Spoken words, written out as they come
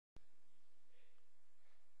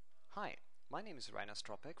Hi, my name is Rainer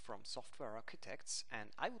Stropek from Software Architects, and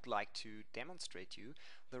I would like to demonstrate you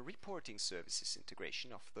the reporting services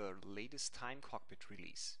integration of the latest Time Cockpit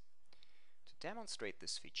release. To demonstrate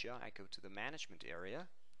this feature, I go to the management area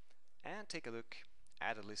and take a look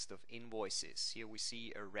at a list of invoices. Here we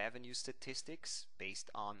see a revenue statistics based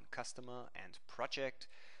on customer and project.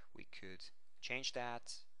 We could change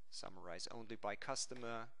that, summarize only by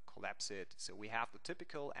customer, collapse it. So we have the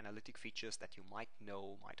typical analytic features that you might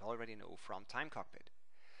already know from Time Cockpit.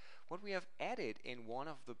 What we have added in one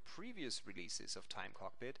of the previous releases of Time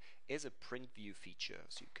Cockpit is a print view feature.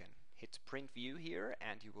 So you can hit print view here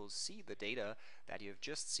and you will see the data that you have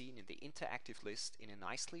just seen in the interactive list in a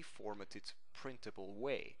nicely formatted printable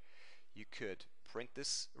way. You could print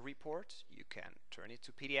this report, you can turn it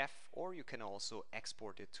to PDF, or you can also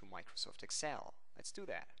export it to Microsoft Excel. Let's do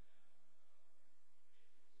that.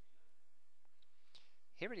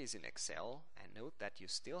 Here it is in Excel, and note that you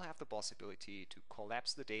still have the possibility to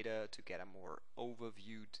collapse the data to get a more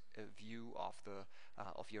overviewed view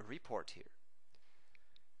of your report here.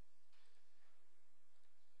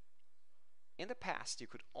 In the past, you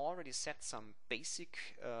could already set some basic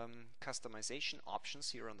customization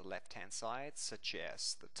options here on the left-hand side, such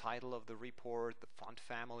as the title of the report, the font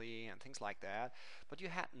family, and things like that. But you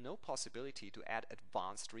had no possibility to add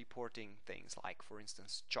advanced reporting things like, for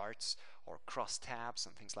instance, charts or crosstabs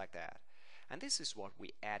and things like that. And this is what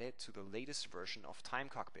we added to the latest version of Time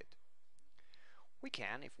Cockpit. We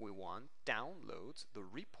can, if we want, download the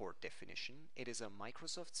report definition. It is a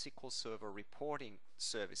Microsoft SQL Server reporting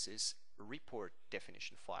services report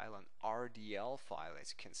definition file, an RDL file,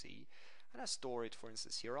 as you can see, and I store it, for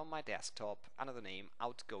instance, here on my desktop under the name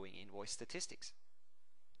outgoing invoice statistics.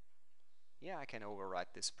 Yeah, I can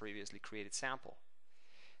overwrite this previously created sample.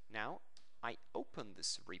 Now I open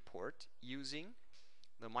this report using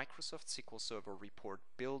the Microsoft SQL Server Report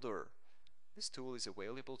Builder. This tool is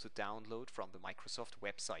available to download from the Microsoft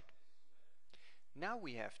website. Now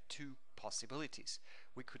we have two possibilities.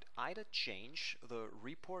 We could either change the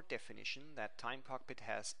report definition that Time Cockpit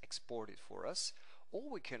has exported for us, or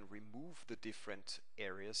we can remove the different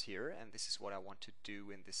areas here, and this is what I want to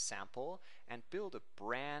do in this sample, and build a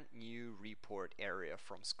brand new report area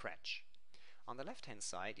from scratch. On the left hand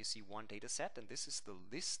side you see one data set, and this is the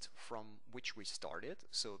list from which we started,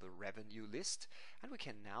 so the revenue list, and we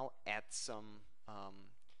can now add some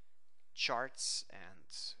charts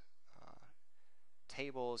and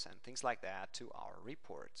tables and things like that to our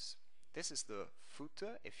reports. This is the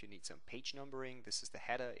footer if you need some page numbering, this is the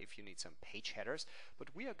header if you need some page headers,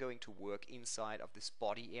 but we are going to work inside of this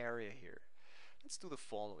body area here. Let's do the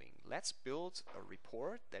following. Let's build a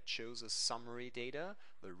report that shows us summary data,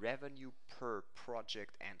 the revenue per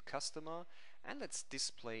project and customer, and let's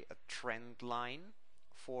display a trend line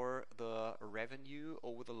for the revenue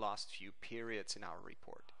over the last few periods in our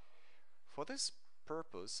report. For this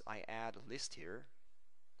purpose I add a list here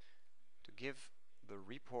to give the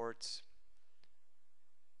report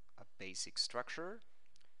a basic structure.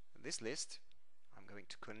 This list, I'm going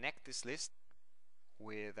to connect this list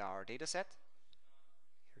with our dataset.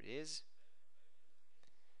 Here it is.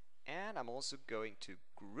 And I'm also going to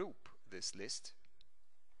group this list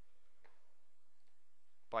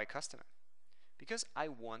by customer, because I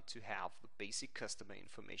want to have the basic customer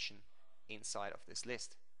information inside of this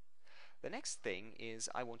list. The next thing is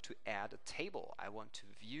I want to add a table. I want to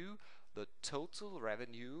view the total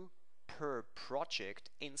revenue per project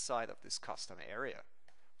inside of this customer area.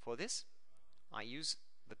 For this, I use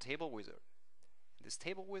the table wizard. In this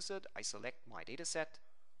table wizard, I select my dataset,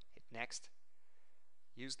 hit next,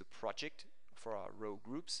 use the project for our row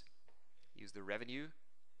groups, use the revenue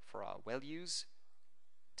for our values,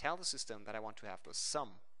 tell the system that I want to have the sum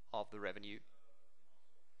of the revenue.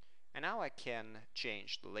 And now I can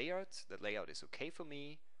change the layout. The layout is okay for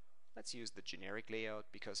me. Let's use the generic layout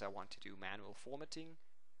because I want to do manual formatting.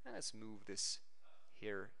 And let's move this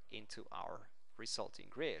here into our resulting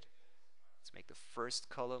grid. Let's make the first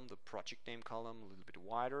column, the project name column, a little bit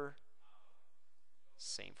wider.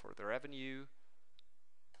 Same for the revenue.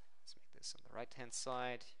 Let's make this on the right hand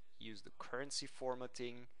side. Use the currency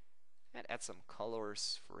formatting and add some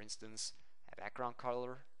colors. For instance, a background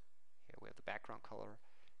color. Here we have the background color.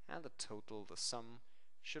 And the total, the sum,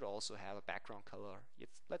 should also have a background color.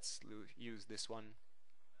 Let's use this one.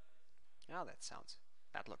 Now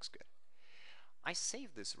that looks good. I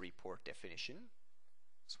save this report definition,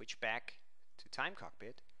 switch back to Time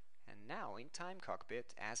Cockpit, and now in Time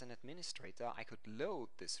Cockpit, as an administrator, I could load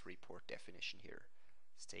this report definition here.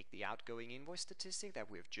 Let's take the outgoing invoice statistic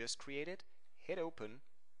that we've just created, hit open,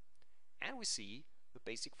 and we see the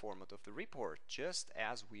basic format of the report, just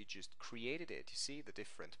as we just created it. You see the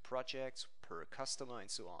different projects per customer and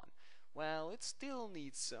so on. Well,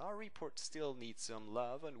 our report still needs some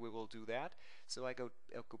love, and we will do that. So I'll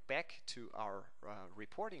go back to our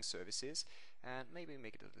reporting services and maybe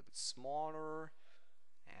make it a little bit smaller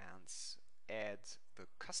and add the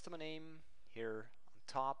customer name here on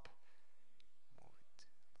top. Move it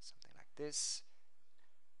something like this.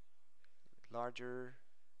 A bit larger.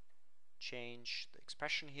 Change the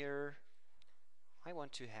expression here. I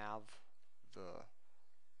want to have the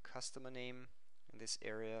customer name in this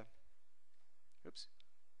area. Oops.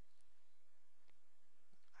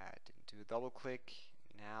 I didn't do a double click.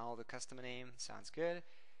 Now the customer name sounds good.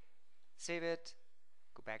 Save it.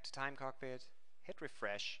 Go back to Time Cockpit. Hit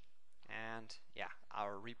refresh. And yeah,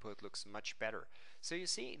 our report looks much better. So you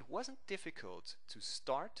see, it wasn't difficult to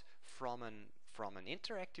start from an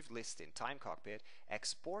interactive list in Time Cockpit,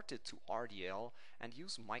 export it to RDL, and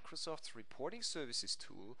use Microsoft's reporting services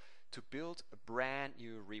tool to build a brand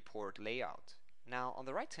new report layout. Now on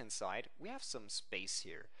the right hand side we have some space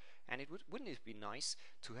here, and wouldn't it be nice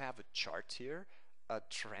to have a chart here, a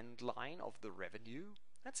trend line of the revenue?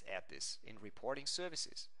 Let's add this in reporting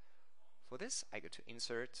services. For this I go to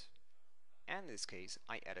Insert, and in this case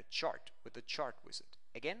I add a chart with the chart wizard.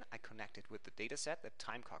 Again, I connect it with the dataset that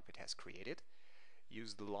Time Cockpit has created.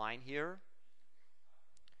 Use the line here,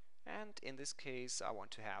 and in this case I want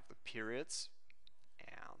to have the periods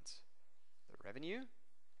and the revenue.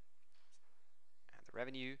 The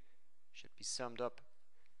revenue should be summed up.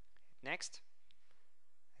 Next,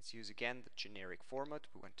 let's use again the generic format.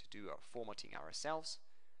 We want to do our formatting ourselves.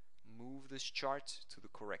 Move this chart to the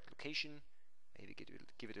correct location. Maybe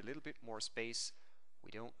give it a little bit more space.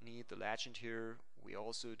 We don't need the legend here. We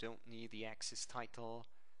also don't need the axis title.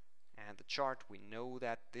 And the chart, we know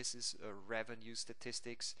that this is a revenue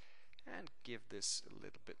statistics, and give this a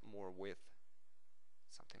little bit more width.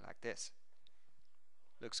 Something like this.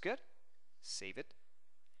 Looks good. Save it.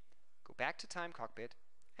 Go back to Time Cockpit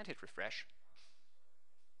and hit refresh.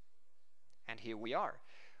 And here we are.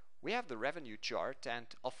 We have the revenue chart, and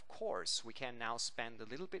of course we can now spend a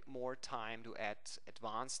little bit more time to add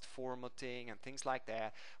advanced formatting and things like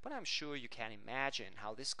that, but I'm sure you can imagine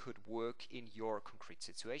how this could work in your concrete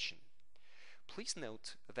situation. Please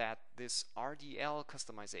note that this RDL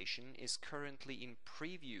customization is currently in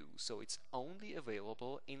preview, so it's only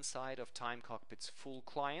available inside of Time Cockpit's full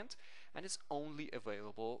client, and it's only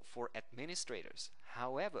available for administrators.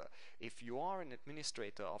 However, if you are an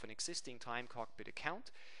administrator of an existing Time Cockpit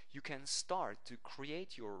account, you can start to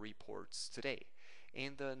create your reports today.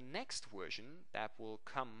 In the next version that will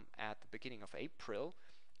come at the beginning of April,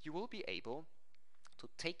 you will be able to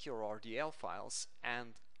take your RDL files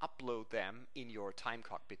and upload them in your Time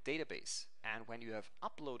Cockpit database. And when you have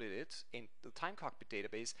uploaded it in the Time Cockpit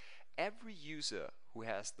database, every user who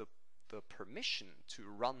has the permission to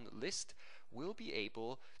run the list will be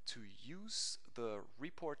able to use the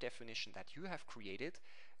report definition that you have created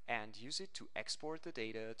and use it to export the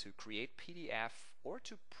data, to create PDF, or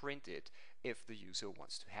to print it if the user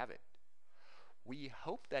wants to have it. We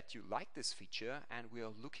hope that you like this feature, and we are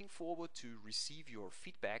looking forward to receive your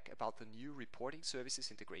feedback about the new reporting services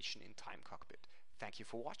integration in Time Cockpit. Thank you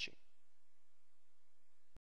for watching.